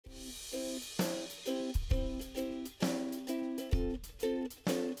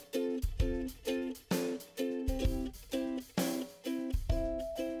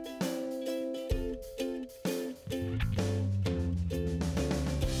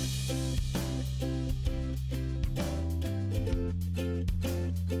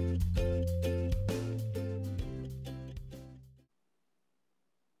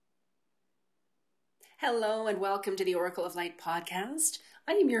Hello and welcome to the Oracle of Light podcast.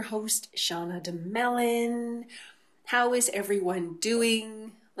 I am your host, Shauna DeMelon. How is everyone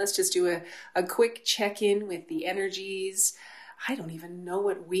doing? Let's just do a quick check-in with the energies. I don't even know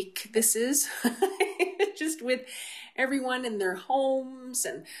what week this is. Just with everyone in their homes.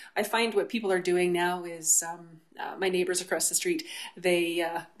 And I find what people are doing now is my neighbors across the street,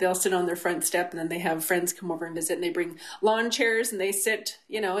 they'll sit on their front step and then they have friends come over and visit and they bring lawn chairs and they sit,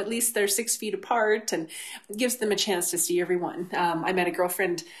 at least they're 6 feet apart, and it gives them a chance to see everyone. I met a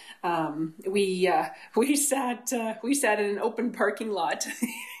girlfriend. We sat in an open parking lot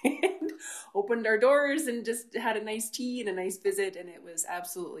and opened our doors and just had a nice tea and a nice visit, and it was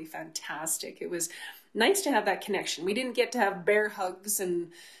absolutely fantastic. It was nice to have that connection. We didn't get to have bear hugs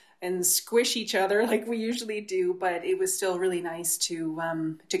and squish each other like we usually do, but it was still really nice to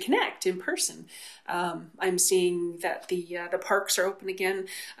connect in person. I'm seeing that the parks are open again.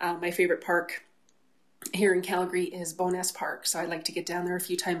 My favorite park here in Calgary is Bowness Park. So I like to get down there a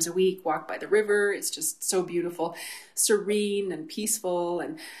few times a week, walk by the river. It's just so beautiful, serene and peaceful.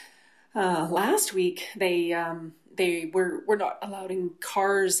 And last week we're not allowing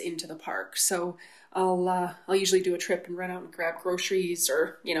cars into the park. So I'll usually do a trip and run out and grab groceries,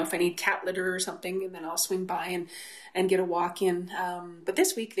 or, if I need cat litter or something, and then I'll swing by and get a walk in. But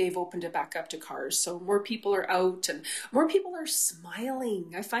this week they've opened it back up to cars. So more people are out and more people are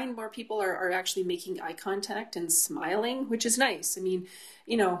smiling. I find more people are actually making eye contact and smiling, which is nice. I mean,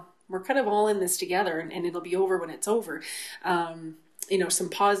 we're kind of all in this together, and it'll be over when it's over. Some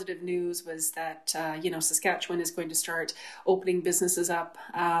positive news was that, Saskatchewan is going to start opening businesses up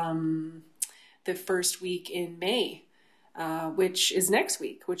the first week in May, which is next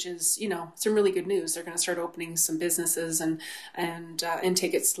week, which is, some really good news. They're going to start opening some businesses and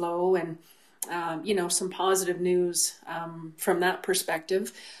take it slow, and, some positive news from that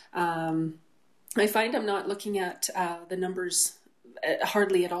perspective. I find I'm not looking at the numbers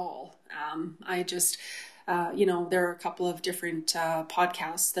hardly at all. There are a couple of different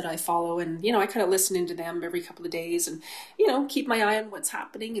podcasts that I follow, and, I kind of listen into them every couple of days and, keep my eye on what's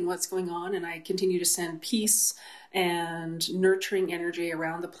happening and what's going on. And I continue to send peace and nurturing energy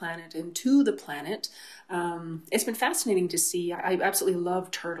around the planet and to the planet. It's been fascinating to see. I absolutely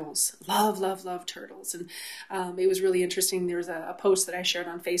love turtles. Love turtles. And it was really interesting. There was a post that I shared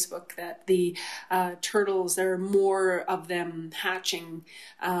on Facebook that the turtles, there are more of them hatching.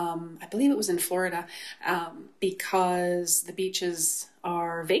 I believe it was in Florida, because the beaches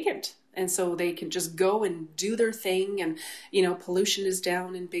are vacant. And so they can just go and do their thing, and, pollution is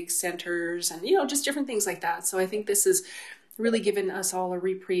down in big centers, and, just different things like that. So I think this has really given us all a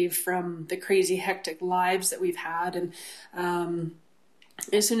reprieve from the crazy, hectic lives that we've had. And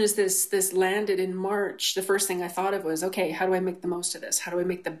as soon as this landed in March, the first thing I thought of was, okay, how do I make the most of this? How do I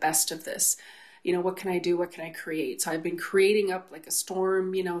make the best of this? What can I do? What can I create? So I've been creating up like a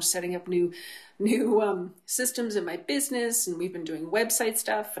storm, setting up new systems in my business, and we've been doing website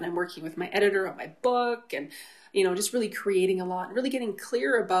stuff, and I'm working with my editor on my book, and, just really creating a lot and really getting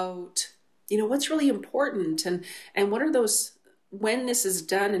clear about, what's really important, and what are those, when this is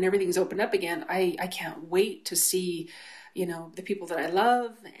done and everything's opened up again, I can't wait to see, the people that I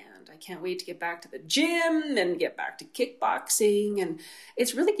love, and I can't wait to get back to the gym and get back to kickboxing. And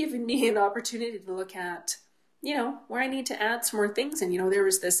it's really given me an opportunity to look at, where I need to add some more things. And, there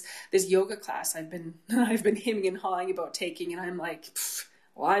was this yoga class I've been hemming and hawing about taking, and I'm like,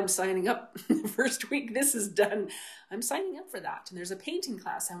 well, I'm signing up the first week this is done. I'm signing up for that. And there's a painting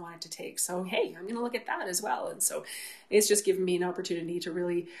class I wanted to take. So, hey, I'm going to look at that as well. And so it's just given me an opportunity to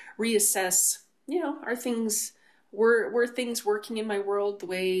really reassess, are things, were things working in my world the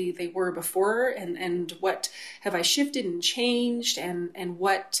way they were before, and what have I shifted and changed, and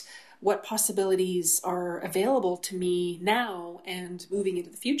what possibilities are available to me now and moving into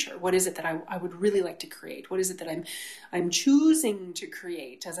the future? What is it that I would really like to create? What is it that I'm choosing to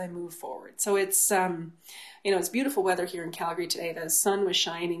create as I move forward? So it's, it's beautiful weather here in Calgary today. The sun was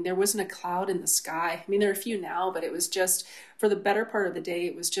shining. There wasn't a cloud in the sky. I mean, there are a few now, but it was just, for the better part of the day,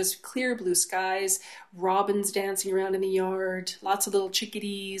 it was just clear blue skies, robins dancing around in the yard, lots of little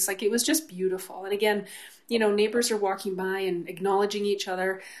chickadees. Like, it was just beautiful. And again, neighbors are walking by and acknowledging each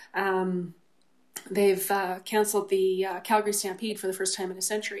other. They've canceled the Calgary Stampede for the first time in a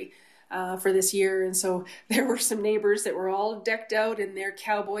century for this year. And so there were some neighbors that were all decked out in their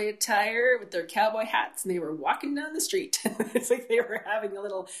cowboy attire with their cowboy hats, and they were walking down the street. It's like they were having a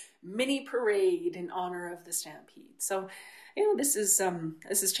little mini parade in honor of the Stampede. So, this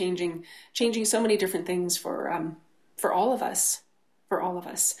is changing so many different things for all of us,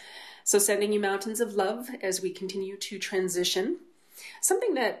 So sending you mountains of love as we continue to transition.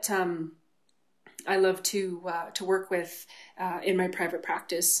 Something that I love to work with in my private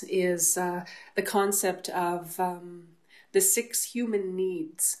practice is the concept of the 6 human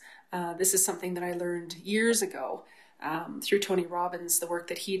needs. This is something that I learned years ago through Tony Robbins, the work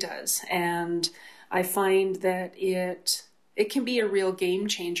that he does, and I find that it can be a real game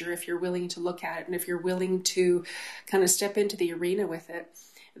changer if you're willing to look at it and if you're willing to kind of step into the arena with it.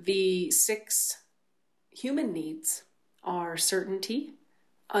 The 6 human needs are certainty,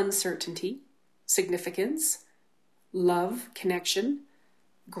 uncertainty, significance, love, connection,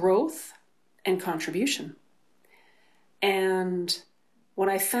 growth, and contribution. And what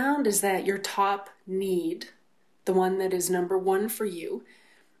I found is that your top need, the one that is number 1 for you,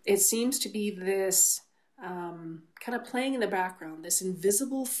 it seems to be this kind of playing in the background, this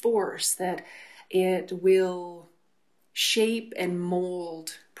invisible force that it will shape and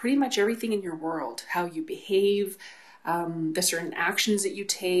mold pretty much everything in your world, how you behave, the certain actions that you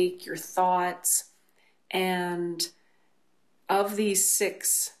take, your thoughts. And of these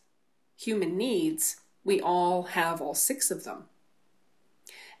 6 human needs, we all have all 6 of them.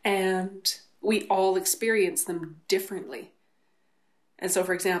 And we all experience them differently. And so,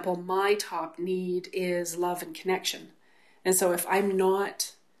 for example, my top need is love and connection. And so if I'm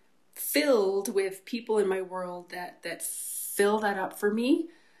not filled with people in my world that fill that up for me,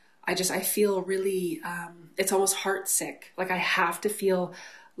 I feel really, it's almost heart sick. Like I have to feel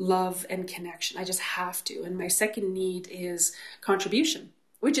love and connection. I just have to. And my second need is contribution,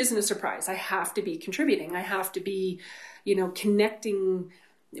 which isn't a surprise. I have to be contributing. I have to be, connecting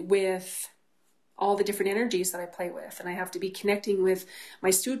with all the different energies that I play with. And I have to be connecting with my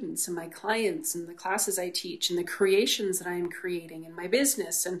students and my clients and the classes I teach and the creations that I'm creating in my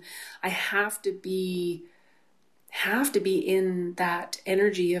business. And I have to be in that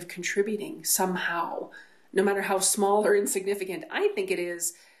energy of contributing somehow, no matter how small or insignificant I think it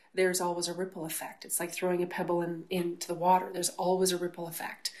is. There's always a ripple effect. It's like throwing a pebble into the water. There's always a ripple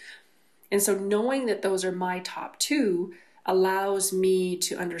effect. And so knowing that those are my top 2 allows me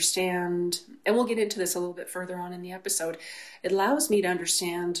to understand, and we'll get into this a little bit further on in the episode, it allows me to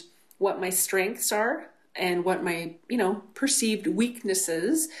understand what my strengths are and what my, perceived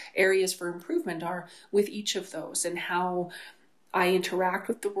weaknesses, areas for improvement are with each of those, and how I interact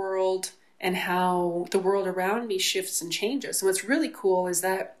with the world and how the world around me shifts and changes. So what's really cool is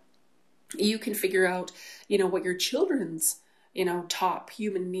that you can figure out, what your children's top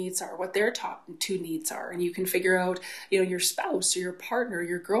human needs are, what their top 2 needs are. And you can figure out, your spouse or your partner,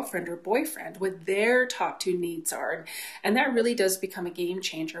 your girlfriend or boyfriend, what their top 2 needs are. And that really does become a game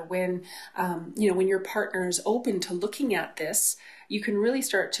changer when, when your partner is open to looking at this, you can really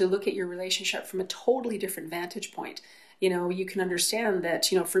start to look at your relationship from a totally different vantage point. You can understand that,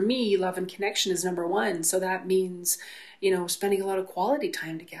 for me, love and connection is number 1. So that means, spending a lot of quality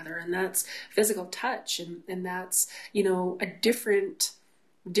time together, and that's physical touch, and that's, a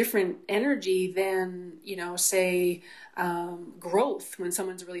different energy than, say, growth, when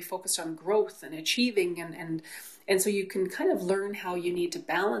someone's really focused on growth and achieving, and so you can kind of learn how you need to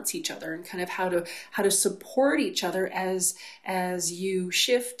balance each other and kind of how to support each other as you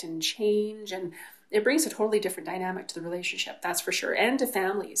shift and change. And it brings a totally different dynamic to the relationship, that's for sure, and to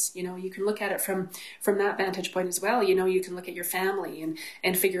families. You can look at it from that vantage point as well. You can look at your family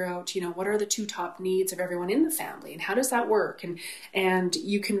and figure out, what are the 2 top needs of everyone in the family, and how does that work? And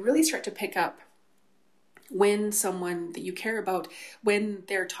you can really start to pick up when someone that you care about, when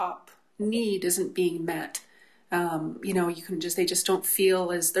their top need isn't being met. They just don't feel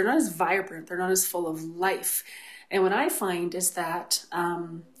they're not as vibrant, they're not as full of life. And what I find is that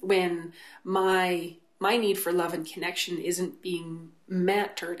when my need for love and connection isn't being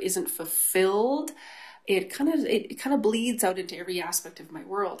met, or it isn't fulfilled, it kind of bleeds out into every aspect of my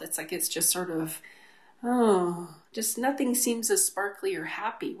world. It's like it's just sort of, just nothing seems as sparkly or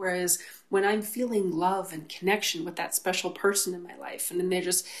happy. Whereas when I'm feeling love and connection with that special person in my life, and then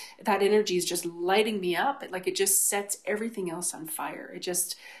that energy is just lighting me up, it just sets everything else on fire. It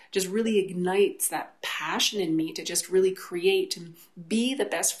just really ignites that passion in me to just really create and be the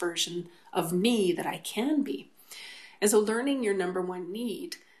best version of me that I can be. And so learning your number 1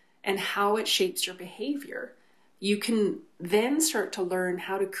 need and how it shapes your behavior, you can then start to learn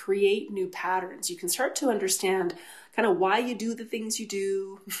how to create new patterns. You can start to understand kind of why you do the things you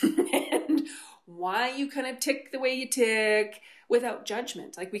do and why you kind of tick the way you tick without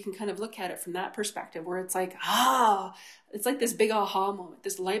judgment. Like we can kind of look at it from that perspective where it's like, it's like this big aha moment,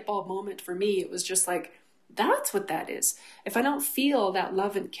 this light bulb moment for me. It was just like, that's what that is. If I don't feel that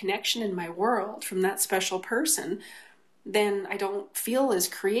love and connection in my world from that special person, then I don't feel as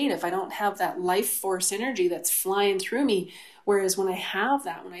creative. I don't have that life force energy that's flying through me Whereas when I have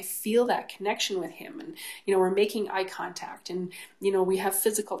that, when I feel that connection with him, and, we're making eye contact, and, we have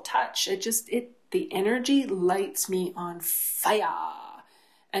physical touch, the energy lights me on fire.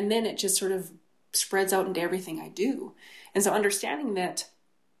 And then it just sort of spreads out into everything I do. And so understanding that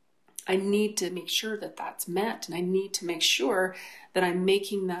I need to make sure that that's met, and I need to make sure that I'm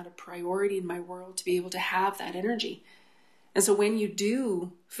making that a priority in my world to be able to have that energy. And so when you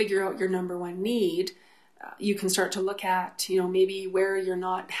do figure out your number one need, you can start to look at, maybe where you're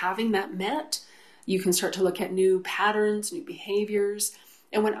not having that met. You can start to look at new patterns, new behaviors.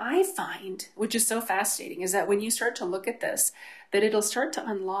 And what I find, which is so fascinating, is that when you start to look at this, that it'll start to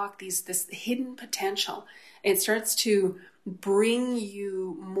unlock this hidden potential. It starts to bring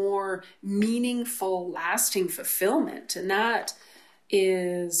you more meaningful, lasting fulfillment. And that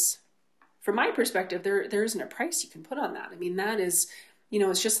is, from my perspective, there isn't a price you can put on that. I mean, that is,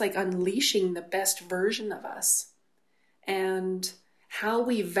 it's just like unleashing the best version of us. And how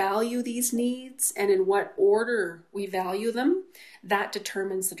we value these needs and in what order we value them, that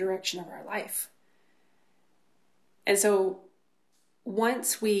determines the direction of our life. And so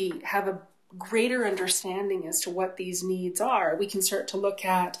once we have a greater understanding as to what these needs are, we can start to look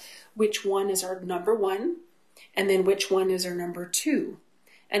at which one is our number one, and then which one is our number two.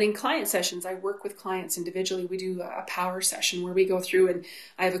 And in client sessions, I work with clients individually. We do a power session where we go through, and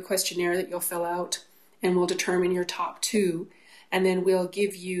I have a questionnaire that you'll fill out, and we'll determine your top two. And then we'll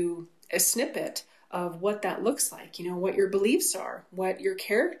give you a snippet of what that looks like, what your beliefs are, what your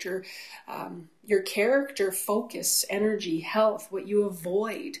character focus, energy, health, what you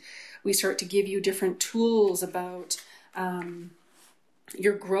avoid. We start to give you different tools about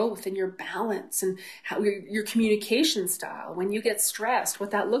your growth and your balance, and how your communication style, when you get stressed,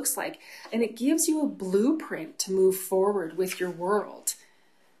 what that looks like. And it gives you a blueprint to move forward with your world.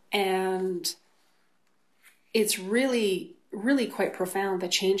 And it's really quite profound, the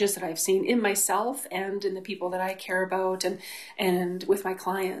changes that I've seen in myself and in the people that I care about, and with my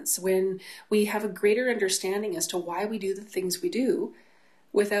clients, when we have a greater understanding as to why we do the things we do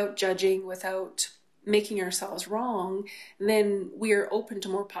without judging, without making ourselves wrong. Then we are open to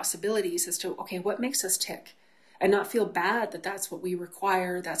more possibilities as to, okay, what makes us tick, and not feel bad that that's what we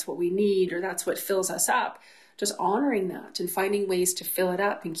require, that's what we need, or that's what fills us up. Just honoring that and finding ways to fill it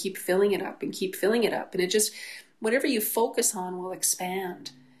up and keep filling it up and keep filling it up. And it just, whatever you focus on will expand.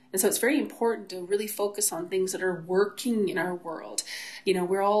 And so it's very important to really focus on things that are working in our world. We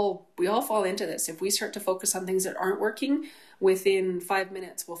all fall into this. If we start to focus on things that aren't working, within 5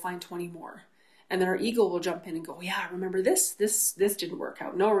 minutes, we'll find 20 more. And then our ego will jump in and go, yeah, remember this didn't work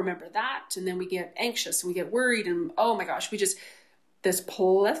out. No, remember that. And then we get anxious and we get worried, and oh my gosh, this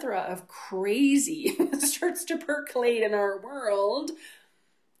plethora of crazy starts to percolate in our world.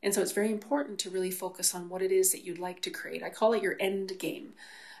 And so it's very important to really focus on what it is that you'd like to create. I call it your end game.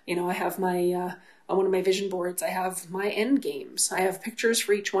 I have my, on one of my vision boards, I have my end games. I have pictures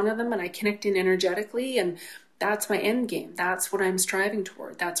for each one of them, and I connect in energetically, and that's my end game. That's what I'm striving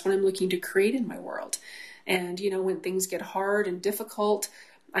toward. That's what I'm looking to create in my world. And, when things get hard and difficult,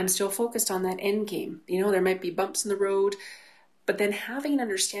 I'm still focused on that end game. There might be bumps in the road, but then having an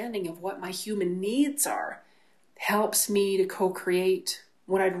understanding of what my human needs are helps me to co-create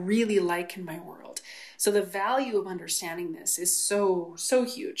what I'd really like in my world. So the value of understanding this is so, so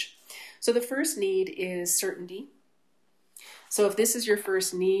huge. So the first need is certainty. So if this is your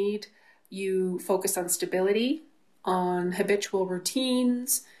first need, you focus on stability, on habitual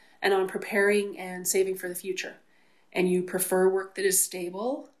routines, and on preparing and saving for the future. And you prefer work that is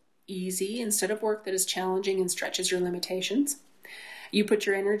stable, easy, instead of work that is challenging and stretches your limitations. You put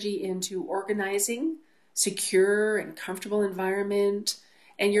your energy into organizing, secure and comfortable environment,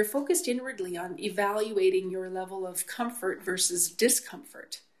 and you're focused inwardly on evaluating your level of comfort versus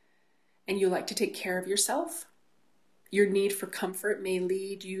discomfort. And you like to take care of yourself. Your need for comfort may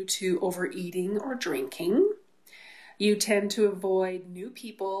lead you to overeating or drinking. You tend to avoid new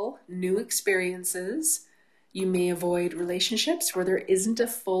people, new experiences. You may avoid relationships where there isn't a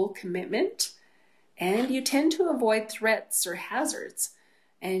full commitment. And you tend to avoid threats or hazards.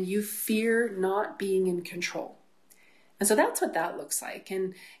 And you fear not being in control. And so that's what that looks like.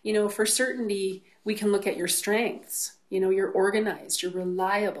 And, for certainty, we can look at your strengths. You're organized, you're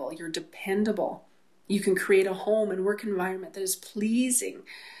reliable, you're dependable. You can create a home and work environment that is pleasing,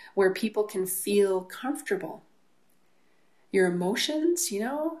 where people can feel comfortable. Your emotions,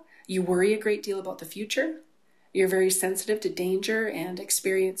 you worry a great deal about the future. You're very sensitive to danger and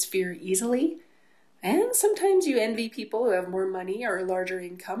experience fear easily. And sometimes you envy people who have more money or a larger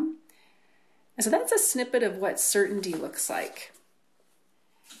income. And so that's a snippet of what certainty looks like.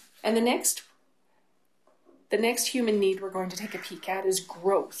 And the next The next human need we're going to take a peek at is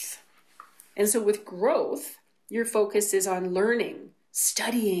growth. And so with growth, your focus is on learning,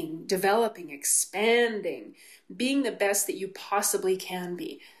 studying, developing, expanding, being the best that you possibly can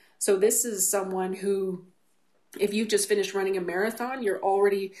be. So this is someone who, if you've just finished running a marathon, you're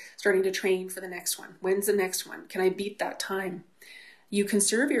already starting to train for the next one. When's the next one? Can I beat that time? You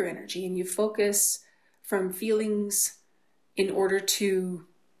conserve your energy and you focus from feelings in order to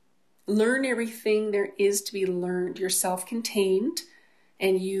learn everything there is to be learned. You're self-contained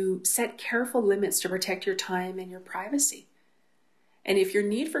and you set careful limits to protect your time and your privacy. And if your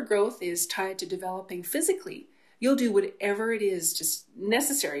need for growth is tied to developing physically, you'll do whatever it is just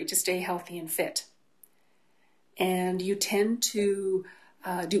necessary to stay healthy and fit. And you tend to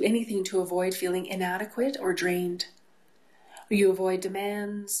do anything to avoid feeling inadequate or drained. You avoid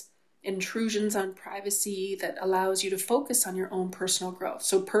demands, intrusions on privacy that allows you to focus on your own personal growth.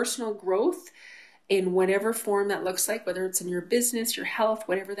 So personal growth, in whatever form that looks like, whether it's in your business, your health,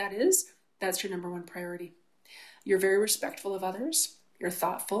 whatever that is, that's your number one priority. You're very respectful of others. You're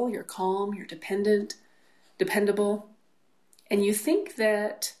thoughtful, you're calm, you're dependable. And you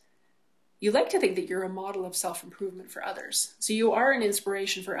like to think that you're a model of self-improvement for others. So you are an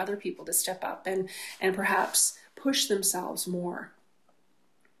inspiration for other people to step up and perhaps push themselves more.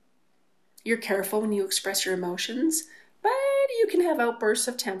 You're careful when you express your emotions, but you can have outbursts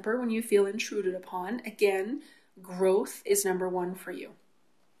of temper when you feel intruded upon. Again, growth is number one for you.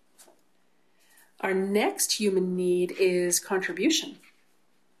 Our next human need is contribution.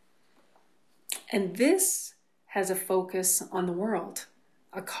 And this has a focus on the world,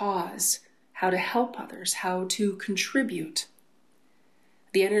 a cause, how to help others, how to contribute.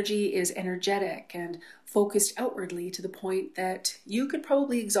 The energy is energetic and focused outwardly to the point that you could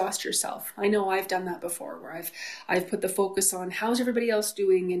probably exhaust yourself. I know I've done that before, where I've put the focus on how's everybody else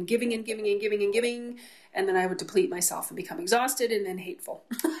doing and giving and giving and giving and giving, and then I would deplete myself and become exhausted and then hateful.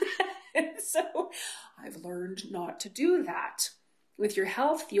 So I've learned not to do that. With your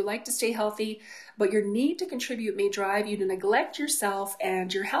health, you like to stay healthy, but your need to contribute may drive you to neglect yourself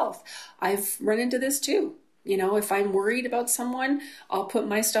and your health. I've run into this too. You know, if I'm worried about someone, I'll put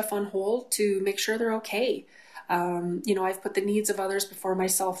my stuff on hold to make sure they're okay. I've put the needs of others before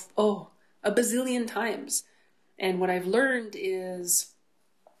myself, a bazillion times. And what I've learned is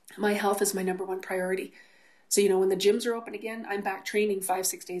my health is my number one priority. So, when the gyms are open again, I'm back training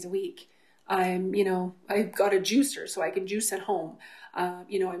 5-6 days a week. I've got a juicer so I can juice at home.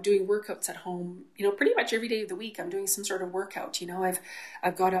 I'm doing workouts at home. Pretty much every day of the week, I'm doing some sort of workout.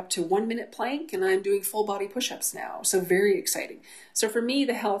 I've got up to 1 minute plank and I'm doing full body push-ups now. So very exciting. So for me,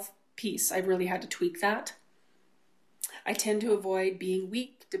 the health piece, I've really had to tweak that. I tend to avoid being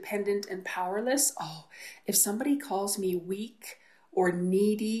weak, dependent, and powerless. If somebody calls me weak or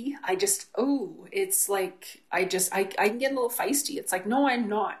needy, it's like, I can get a little feisty. It's like, no, I'm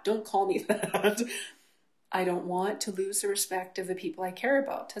not. Don't call me that. I don't want to lose the respect of the people I care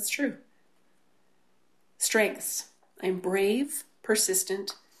about. That's true. Strengths. I'm brave,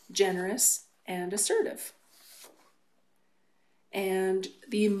 persistent, generous, and assertive. And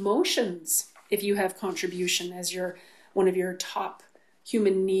the emotions, if you have contribution as one of your top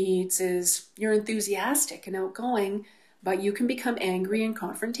human needs, is you're enthusiastic and outgoing, but you can become angry and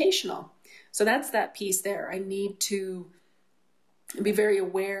confrontational. So that's that piece there. I need to be very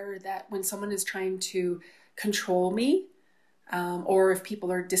aware that when someone is trying to control me, or if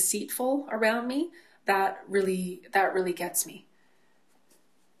people are deceitful around me, that really gets me.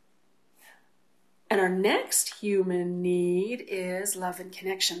 And our next human need is love and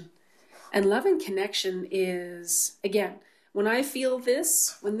connection. And love and connection is, again, when I feel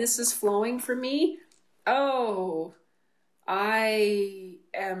this, when this is flowing for me, I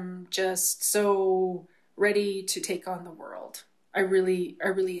am just so ready to take on the world. I really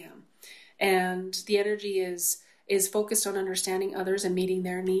am. And the energy is focused on understanding others and meeting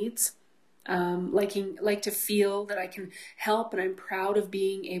their needs. Like to feel that I can help and I'm proud of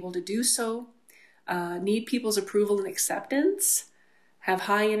being able to do so. Need people's approval and acceptance. Have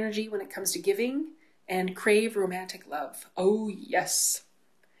high energy when it comes to giving and crave romantic love. Oh yes.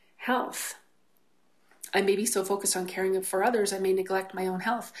 Health. I may be so focused on caring for others, I may neglect my own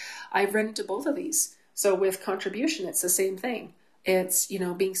health. I've run into both of these. So with contribution, it's the same thing. It's,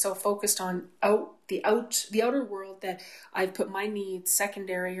 being so focused on the outer world that I've put my needs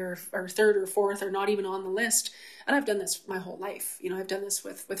secondary or third or fourth or not even on the list. And I've done this my whole life. I've done this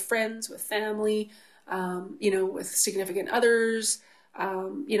with friends, with family, with significant others.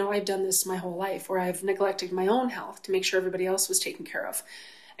 I've done this my whole life where I've neglected my own health to make sure everybody else was taken care of.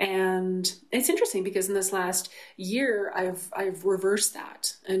 And it's interesting because in this last year, I've reversed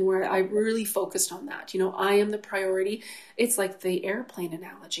that, and where I really focused on that. I am the priority. It's like the airplane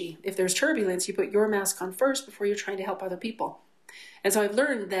analogy. If there's turbulence, you put your mask on first before you're trying to help other people. And so I've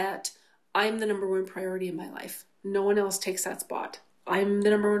learned that I'm the number one priority in my life. No one else takes that spot. I'm the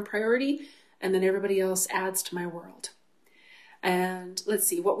number one priority, and then everybody else adds to my world. And let's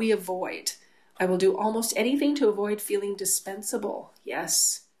see what we avoid. I will do almost anything to avoid feeling dispensable.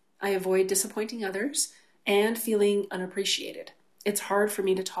 Yes, I avoid disappointing others and feeling unappreciated. It's hard for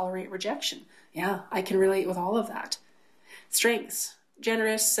me to tolerate rejection. Yeah, I can relate with all of that. Strengths: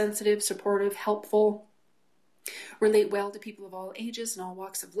 generous, sensitive, supportive, helpful, relate well to people of all ages and all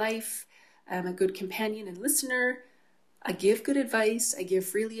walks of life. I'm a good companion and listener. I give good advice. I give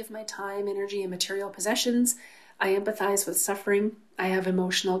freely of my time, energy, and material possessions. I empathize with suffering. I have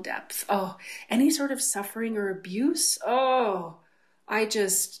emotional depth. Oh, any sort of suffering or abuse. Oh,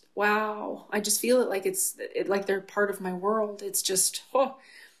 wow. I just feel it like they're part of my world. It's just,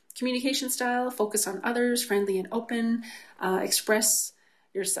 communication style, focus on others, friendly and open, express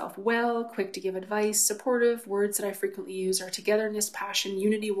yourself well, quick to give advice, supportive. Words that I frequently use are togetherness, passion,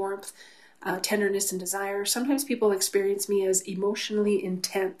 unity, warmth, tenderness, and desire. Sometimes people experience me as emotionally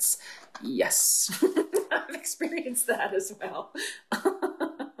intense. Yes, I've experienced that as well.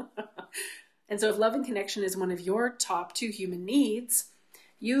 And so if love and connection is one of your top 2 human needs,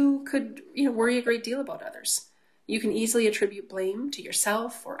 you could worry a great deal about others. You can easily attribute blame to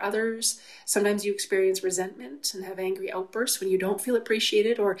yourself or others. Sometimes you experience resentment and have angry outbursts when you don't feel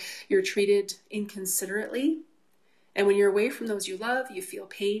appreciated or you're treated inconsiderately. And when you're away from those you love, you feel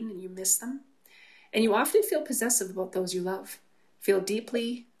pain and you miss them. And you often feel possessive about those you love, feel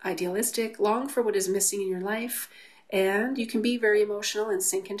deeply idealistic, long for what is missing in your life, and you can be very emotional and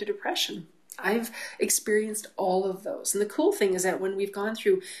sink into depression. I've experienced all of those. And the cool thing is that when I've gone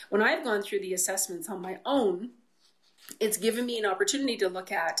through the assessments on my own, it's given me an opportunity to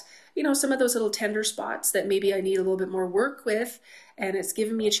look at, some of those little tender spots that maybe I need a little bit more work with. And it's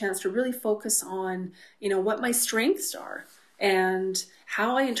given me a chance to really focus on, what my strengths are and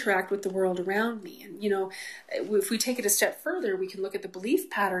how I interact with the world around me. And, if we take it a step further, we can look at the belief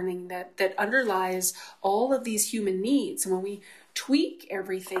patterning that underlies all of these human needs. And when we tweak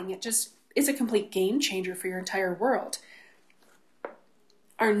everything, it's a complete game changer for your entire world.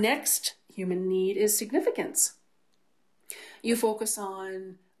 Our next human need is significance. You focus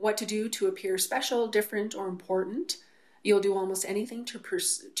on what to do to appear special, different, or important. You'll do almost anything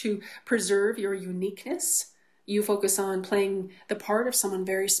to preserve your uniqueness. You focus on playing the part of someone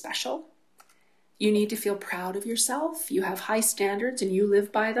very special. You need to feel proud of yourself. You have high standards and you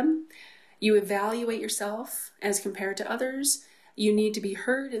live by them. You evaluate yourself as compared to others. You need to be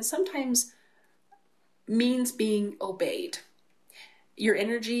heard, and sometimes means being obeyed. Your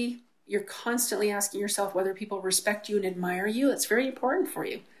energy, you're constantly asking yourself whether people respect you and admire you. It's very important for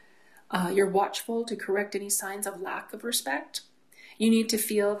you. You're watchful to correct any signs of lack of respect. You need to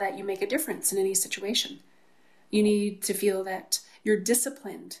feel that you make a difference in any situation. You need to feel that you're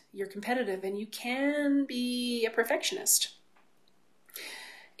disciplined, you're competitive, and you can be a perfectionist.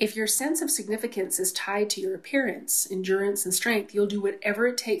 If your sense of significance is tied to your appearance, endurance, and strength, you'll do whatever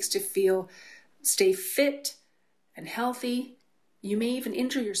it takes to stay fit and healthy. You may even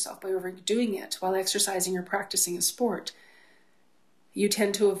injure yourself by overdoing it while exercising or practicing a sport. You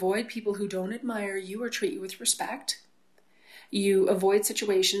tend to avoid people who don't admire you or treat you with respect. You avoid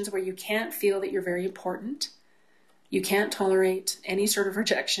situations where you can't feel that you're very important. You can't tolerate any sort of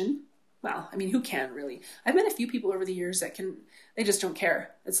rejection. Well, who can really? I've met a few people over the years they just don't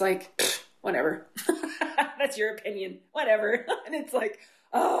care. It's like, whatever. That's your opinion. Whatever. And it's like,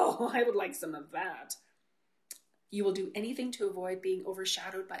 oh, I would like some of that. You will do anything to avoid being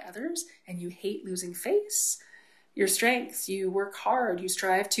overshadowed by others, and you hate losing face. Your strengths: you work hard, you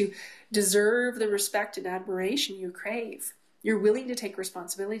strive to deserve the respect and admiration you crave. You're willing to take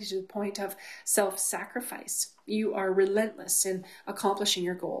responsibility to the point of self-sacrifice. You are relentless in accomplishing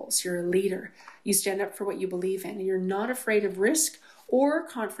your goals. You're a leader. You stand up for what you believe in, and you're not afraid of risk or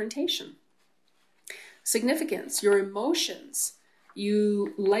confrontation. Significance: your emotions.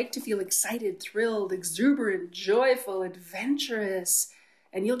 You like to feel excited, thrilled, exuberant, joyful, adventurous,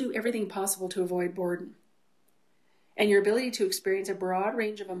 and you'll do everything possible to avoid boredom. And your ability to experience a broad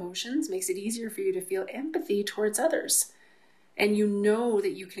range of emotions makes it easier for you to feel empathy towards others. And you know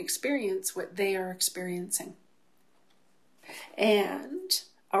that you can experience what they are experiencing. And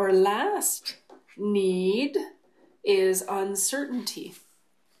our last need is uncertainty.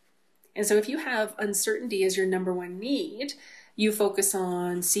 And so if you have uncertainty as your number one need, you focus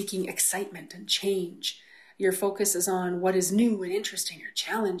on seeking excitement and change. Your focus is on what is new and interesting or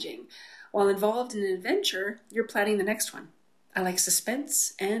challenging. While involved in an adventure, you're planning the next one. I like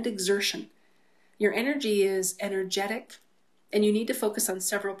suspense and exertion. Your energy is energetic, and you need to focus on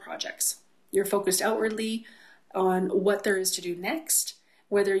several projects. You're focused outwardly on what there is to do next.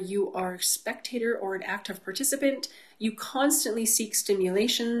 Whether you are a spectator or an active participant, you constantly seek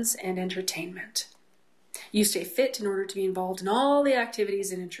stimulations and entertainment. You stay fit in order to be involved in all the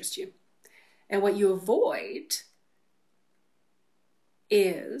activities that interest you. And what you avoid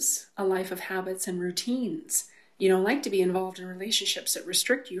is a life of habits and routines. You don't like to be involved in relationships that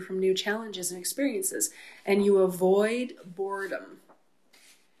restrict you from new challenges and experiences, and you avoid boredom.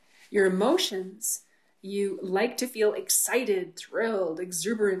 Your emotions, you like to feel excited, thrilled,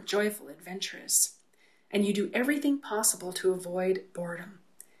 exuberant, joyful, adventurous, and you do everything possible to avoid boredom.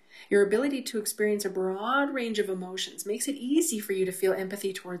 Your ability to experience a broad range of emotions makes it easy for you to feel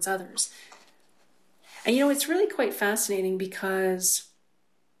empathy towards others. And it's really quite fascinating because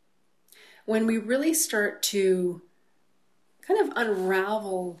when we really start to kind of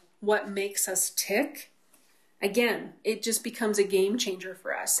unravel what makes us tick, again, it just becomes a game changer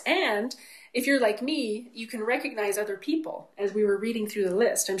for us. And if you're like me, you can recognize other people. As we were reading through the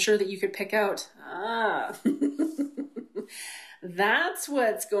list, I'm sure that you could pick out, that's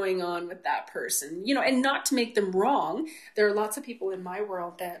what's going on with that person. And not to make them wrong, there are lots of people in my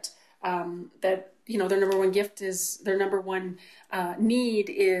world that their number one gift is, their number one need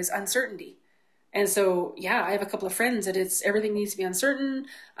is uncertainty. And so, I have a couple of friends that everything needs to be uncertain.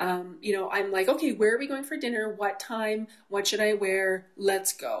 I'm like, okay, where are we going for dinner? What time? What should I wear?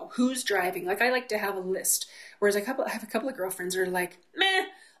 Let's go. Who's driving? Like, I like to have a list. Whereas I have a couple of girlfriends that are like, meh,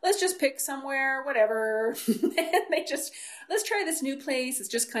 let's just pick somewhere, whatever. And let's try this new place. It's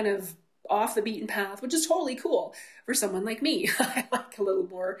just kind of off the beaten path, which is totally cool for someone like me. I like a little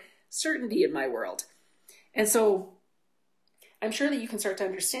more certainty in my world. And so I'm sure that you can start to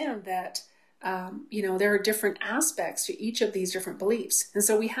understand that there are different aspects to each of these different beliefs. And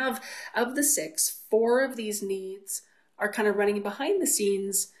so we have, of the 6, 4 of these needs are kind of running behind the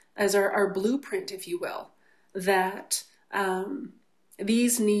scenes as our blueprint, if you will, that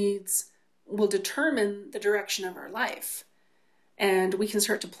these needs will determine the direction of our life. And we can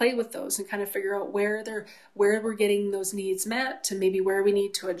start to play with those and kind of figure out where we're getting those needs met, and maybe where we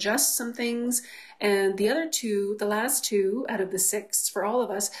need to adjust some things. And the last 2 out of the 6 for all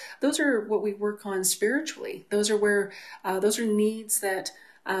of us, those are what we work on spiritually. Those are needs that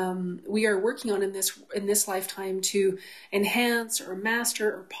we are working on in this lifetime to enhance or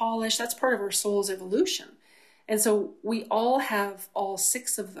master or polish. That's part of our soul's evolution. And so we all have all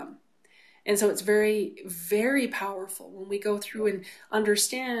 6 of them. And so it's very, very powerful when we go through and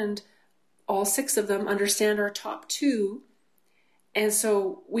understand all 6 of them, understand our top 2. And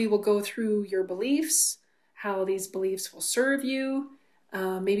so we will go through your beliefs, how these beliefs will serve you,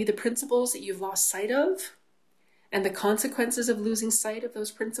 maybe the principles that you've lost sight of, and the consequences of losing sight of those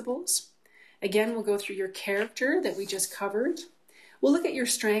principles. Again, we'll go through your character that we just covered. We'll look at your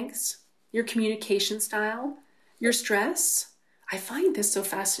strengths, your communication style, your stress. I find this so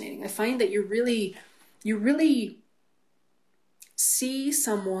fascinating. I find that you really see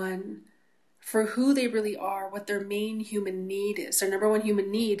someone for who they really are, what their main human need is, their number one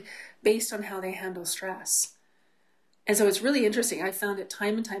human need, based on how they handle stress. And so it's really interesting. I found it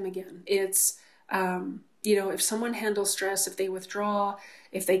time and time again. It's, if someone handles stress, if they withdraw,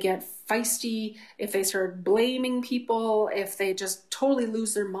 if they get feisty, if they start blaming people, if they just totally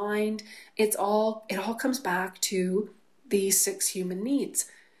lose their mind, it all comes back to these 6 human needs.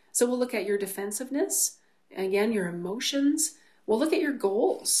 So we'll look at your defensiveness, again, your emotions. We'll look at your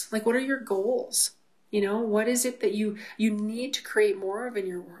goals. Like, what are your goals? What is it that you need to create more of in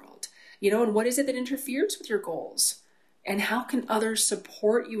your world? And what is it that interferes with your goals? And how can others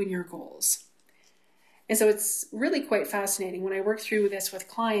support you in your goals? And so it's really quite fascinating. When I work through this with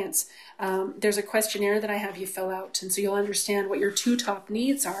clients, there's a questionnaire that I have you fill out. And so you'll understand what your 2 top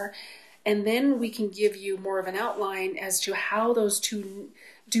needs are. And then we can give you more of an outline as to how those two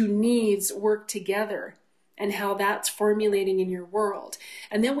needs work together and how that's formulating in your world.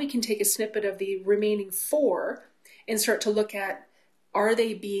 And then we can take a snippet of the remaining 4 and start to look at, are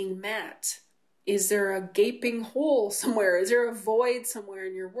they being met? Is there a gaping hole somewhere? Is there a void somewhere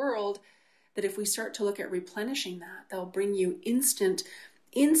in your world that if we start to look at replenishing that, they'll bring you instant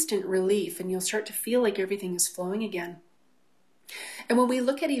relief, and you'll start to feel like everything is flowing again. And when we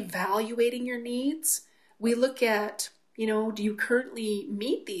look at evaluating your needs, we look at, do you currently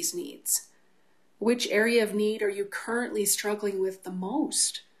meet these needs? Which area of need are you currently struggling with the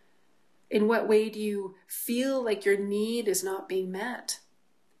most? In what way do you feel like your need is not being met?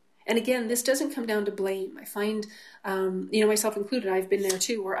 And again, this doesn't come down to blame. I find, myself included, I've been there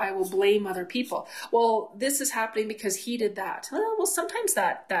too, where I will blame other people. Well, this is happening because he did that. Well, sometimes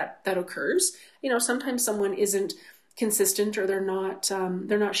that occurs. Sometimes someone isn't consistent, or they're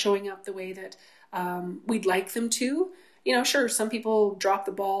not showing up the way that we'd like them to. Sure, some people drop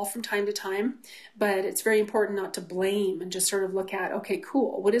the ball from time to time, but it's very important not to blame and just sort of look at, okay,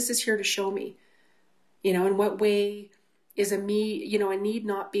 cool, what is this here to show me? In what way is a need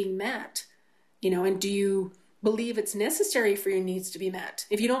not being met? And do you believe it's necessary for your needs to be met?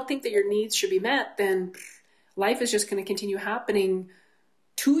 If you don't think that your needs should be met, then life is just going to continue happening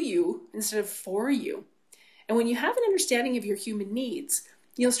to you instead of for you. And when you have an understanding of your human needs,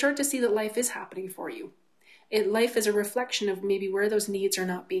 you'll start to see that life is happening for you. Life is a reflection of maybe where those needs are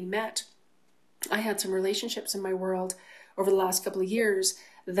not being met. I had some relationships in my world over the last couple of years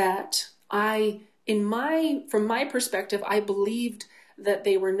that from my perspective, I believed that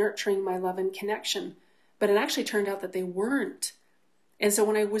they were nurturing my love and connection, but it actually turned out that they weren't. And so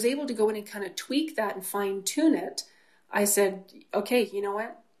when I was able to go in and kind of tweak that and fine tune it, I said, okay, you know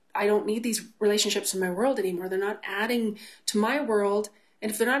what? I don't need these relationships in my world anymore. They're not adding to my world. And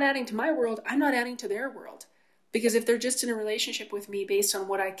if they're not adding to my world, I'm not adding to their world. Because if they're just in a relationship with me based on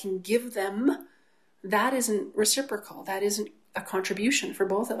what I can give them, that isn't reciprocal. That isn't a contribution for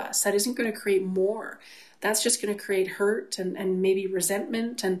both of us. That isn't going to create more. That's just going to create hurt and maybe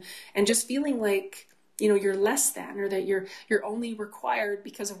resentment and just feeling like, you're less than, or that you're only required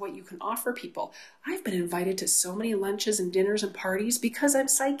because of what you can offer people. I've been invited to so many lunches and dinners and parties because I'm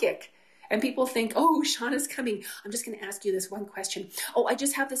psychic. And people think, oh, Shauna's coming. I'm just going to ask you this one question. Oh, I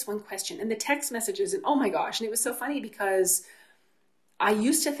just have this one question. And the text messages, and oh my gosh. And it was so funny because I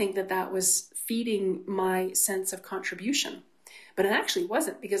used to think that was feeding my sense of contribution. But it actually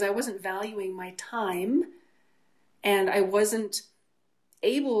wasn't, because I wasn't valuing my time, and I wasn't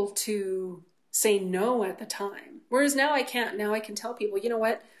able to say no at the time. Whereas now I can't. Now I can tell people, you know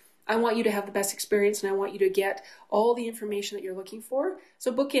what? I want you to have the best experience, and I want you to get all the information that you're looking for.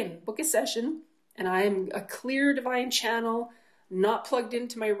 So book a session, and I am a clear divine channel, not plugged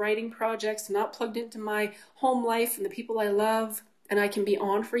into my writing projects, not plugged into my home life and the people I love, and I can be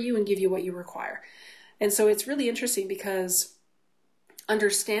on for you and give you what you require. And so it's really interesting, because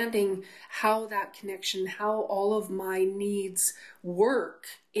understanding how that connection, how all of my needs work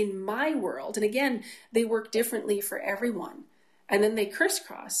in my world. And again, they work differently for everyone. And then they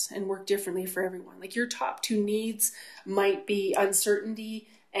crisscross and work differently for everyone. Like your top two needs might be uncertainty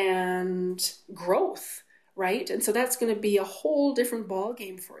and growth, right? And so that's going to be a whole different ball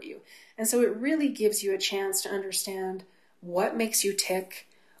game for you. And so it really gives you a chance to understand what makes you tick,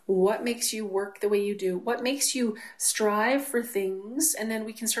 what makes you work the way you do, what makes you strive for things, and then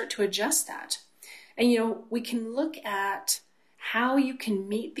we can start to adjust that. And, we can look at how you can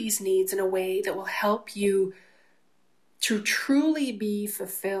meet these needs in a way that will help you to truly be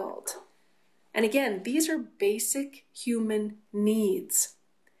fulfilled. And again, these are basic human needs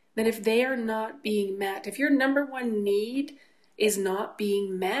that if they are not being met, if your number one need is not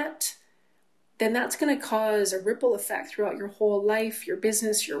being met, then that's going to cause a ripple effect throughout your whole life, your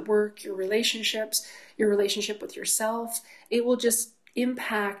business, your work, your relationships, your relationship with yourself. It will just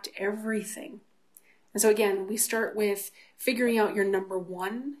impact everything. And so again, we start with figuring out your number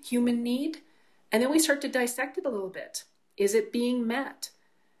one human need, and then we start to dissect it a little bit. Is it being met?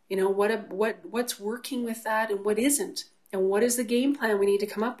 What's working with that and what isn't? And what is the game plan we need to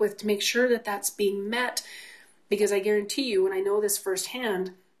come up with to make sure that that's being met? Because I guarantee you, and I know this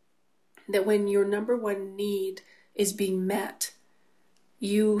firsthand, that when your number one need is being met,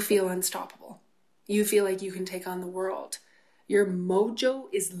 you feel unstoppable. You feel like you can take on the world. Your mojo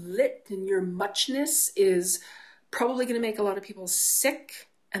is lit, and your muchness is probably going to make a lot of people sick,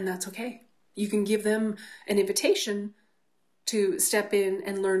 and that's okay. You can give them an invitation to step in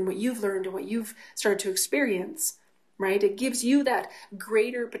and learn what you've learned and what you've started to experience, right? It gives you that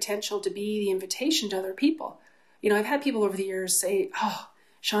greater potential to be the invitation to other people. I've had people over the years say, oh,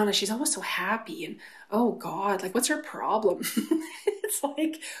 Shauna, she's always so happy, and oh God, like what's her problem? It's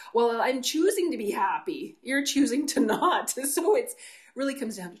like, well, I'm choosing to be happy. You're choosing to not. So it really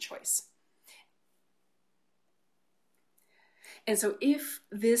comes down to choice. And so if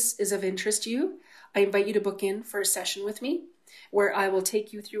this is of interest to you, I invite you to book in for a session with me where I will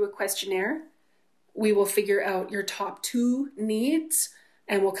take you through a questionnaire. We will figure out your top two needs,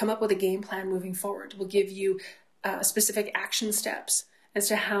 and we'll come up with a game plan moving forward. We'll give you specific action steps as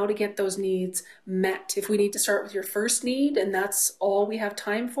to how to get those needs met. If we need to start with your first need and that's all we have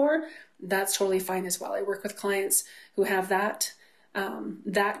time for, that's totally fine as well. I work with clients who have that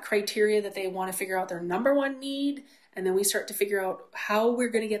criteria, that they want to figure out their number one need, And then we start to figure out how we're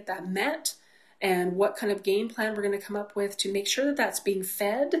going to get that met and what kind of game plan we're going to come up with to make sure that that's being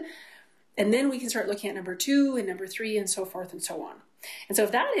fed. And then we can start looking at number 2 and number 3 and so forth and so on. And so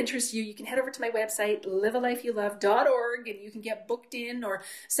if that interests you, you can head over to my website, livealifeyoulove.org, and you can get booked in or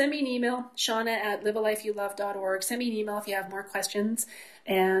send me an email, Shauna@livealifeyoulove.org. Send me an email if you have more questions.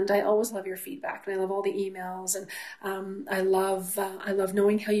 And I always love your feedback, and I love all the emails, and I love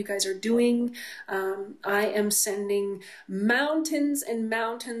knowing how you guys are doing. I am sending mountains and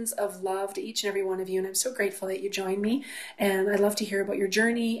mountains of love to each and every one of you, and I'm so grateful that you joined me. And I love to hear about your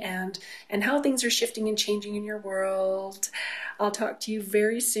journey and how things are shifting and changing in your world. I'll talk to you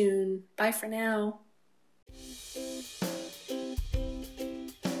very soon. Bye for now.